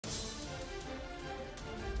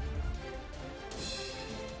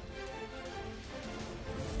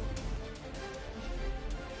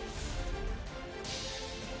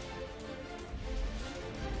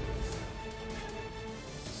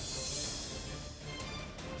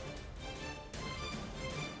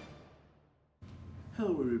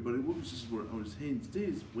Hello everybody, welcome to Support Hours Haynes. Today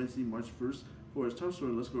is Wednesday, March 1st. For our top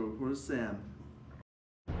story, let's go reporter Sam.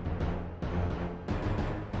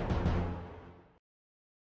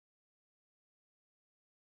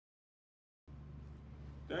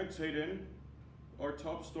 Thanks, Hayden. Our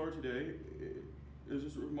top story today is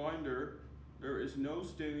just a reminder there is no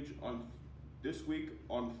stage on this week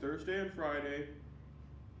on Thursday and Friday.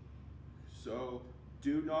 So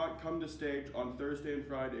do not come to stage on Thursday and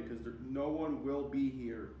Friday because no one will be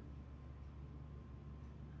here.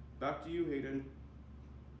 Back to you, Hayden.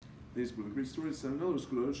 Thanks for the great stories, Sam. Now let's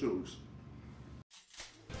go to our shows.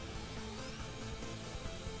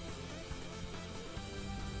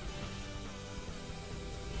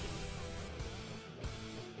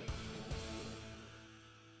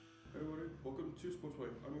 Hey everybody, welcome to Sportsway.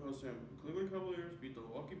 I'm your host Sam. The Cleveland Cavaliers beat the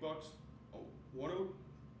Milwaukee Bucks 102-95,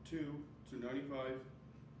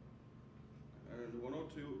 and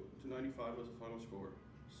 102-95 was the final score.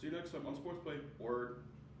 See you next time on Sportsplay. Word.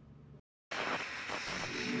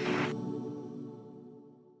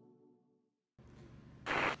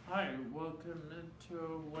 Hi, welcome to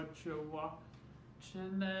What You're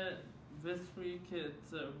Watching. This week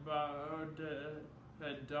it's about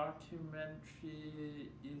a documentary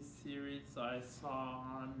series I saw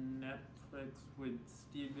on Netflix with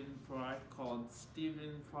Stephen Fry called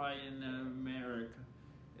Stephen Fry in America.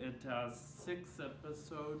 It has 6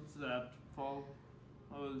 episodes that follow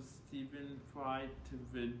Stephen Fry to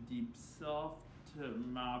the Deep South, to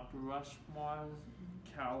Mount Rushmore,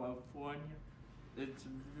 California. It's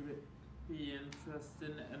very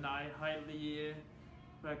interesting and I highly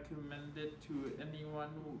recommend it to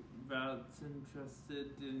anyone that's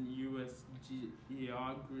interested in U.S.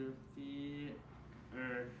 geography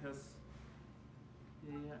or history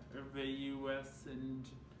of the U.S. in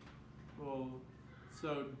general.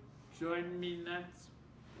 So join me next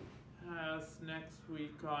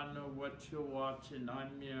week on What You're Watching.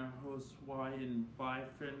 I'm your host Ryan. Bye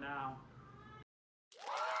for now.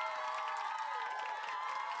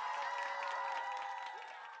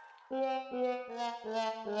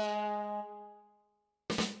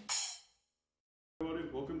 Everybody,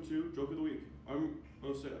 welcome to Joke of the Week. I'm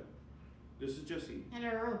Sam. This is Jesse.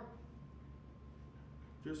 Hello.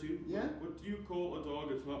 Jesse, Yeah? what do you call a dog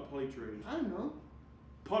that's not potty trained? I don't know.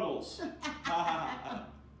 Puddles.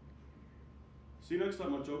 See you next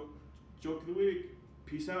time on Joke of the Week.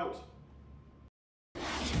 Peace out.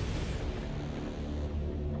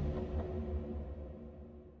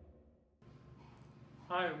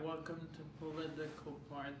 Hi, welcome to Political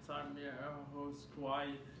Points. I'm your host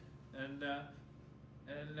Wyatt, and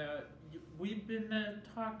we've been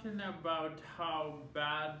talking about how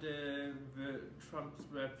bad Trump's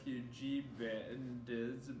refugee ban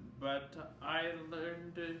is, but I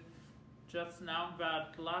learned just now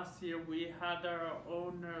that last year we had our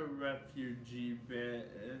own refugee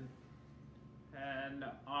ban, and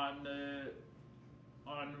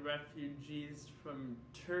on refugees from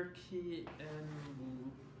Turkey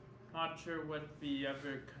and not sure what the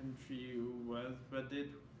other country was, but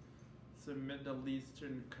it's a Middle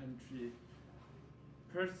Eastern country.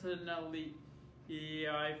 Personally,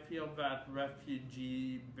 I feel that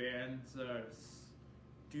refugee bans are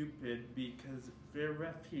stupid because they're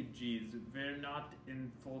refugees. They're not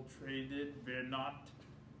infiltrated. They're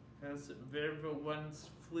the ones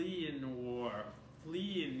fleeing war,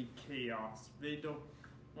 fleeing chaos. They don't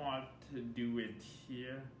want to do it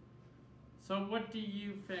here. So what do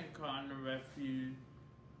you think on refugee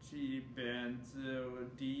bans?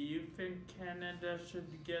 Do you think Canada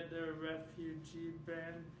should get a refugee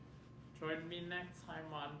ban? Join me next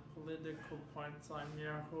time on Political Points. I'm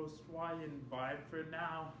your host Ryan. Bye for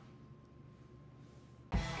now.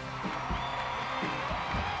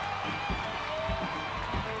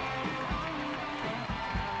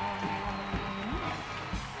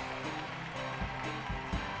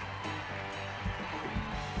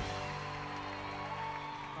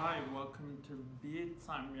 Hi, welcome to Beats.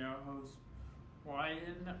 I'm your host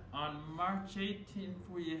Ryan. On March 18th,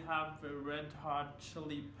 we have the Red Hot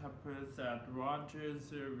Chili Peppers at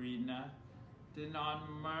Rogers Arena. Then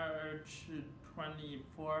on March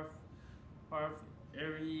 24th,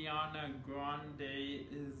 Ariana Grande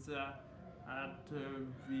is at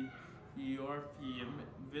the Orpheum.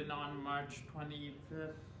 Then on March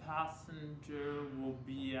 25th, Passenger will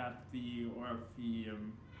be at the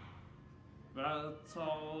Orpheum. That's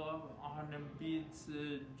all on Beats.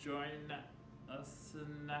 Join us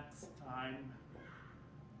next time.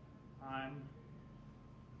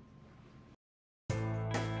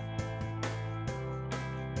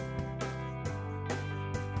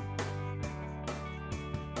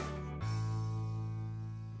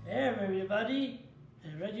 Hey everybody,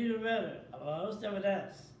 and ready to weather. I'm a host of an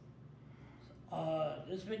S.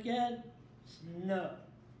 This weekend, snow.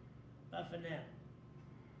 Bye for now.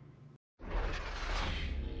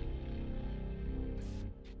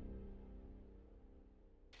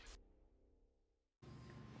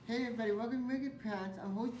 Hey everybody, welcome to Wicked Pants.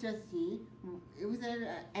 I'm host Jesse. It was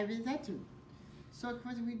at every tattoo. So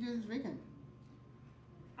what can we do this weekend?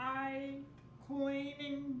 I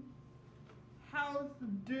cleaning house,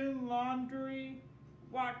 doing laundry,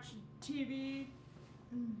 watch TV,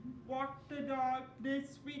 walk the dog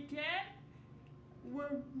this weekend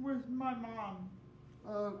with my mom.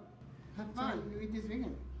 Have fun. What do we do this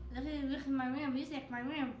weekend? Look at my room, music, my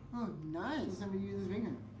room. Oh, nice. What do we do this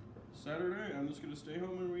weekend? Saturday, I'm just gonna stay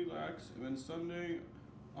home and relax, and then Sunday,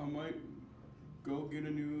 I might go get a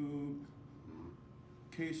new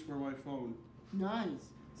case for my phone.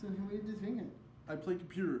 Nice. So what do we do this weekend? I play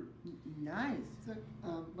computer. Nice. So,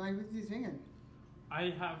 Mike, what do you do this weekend?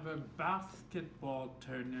 I have a basketball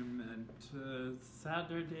tournament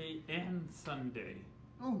Saturday and Sunday.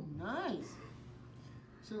 Oh, nice.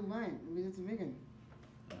 So, Ryan, what do we do this weekend?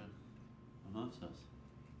 My mom's house.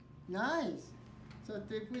 Nice. So, what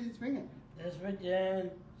do we do this weekend? This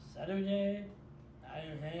weekend, Saturday, I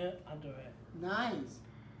hang out underwear. Nice.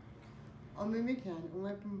 On my weekend, I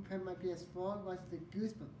might prepare my PS4 and watch the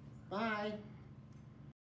Goosebumps. Bye.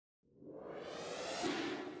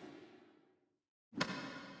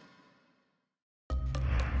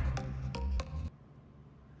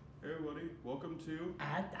 Hey everybody, welcome to.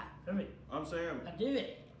 Hurry. I'm Sam. I did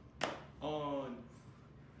it. On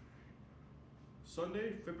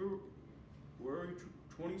Sunday, February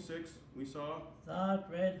 26th, we saw. The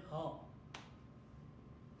Red Hall.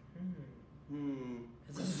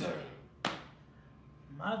 It's a story.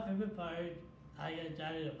 My favorite part, I got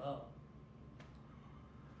excited about.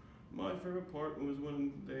 My favorite part was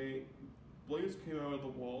when blades came out of the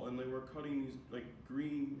wall and they were cutting these like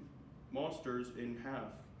green monsters in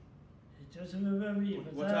half. It's just a movie.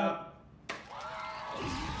 What's up?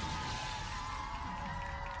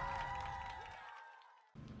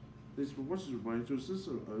 Thanks for watching my Joseph.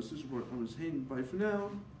 This is where I was hanging. Bye for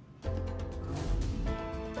now.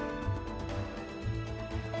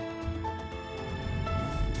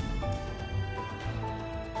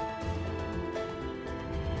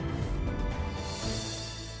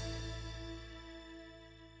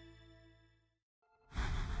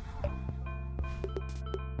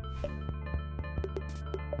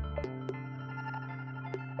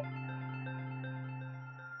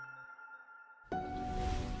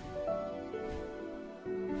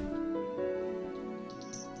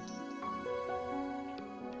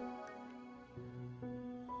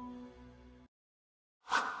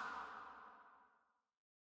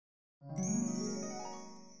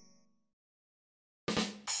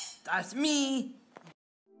 That's me.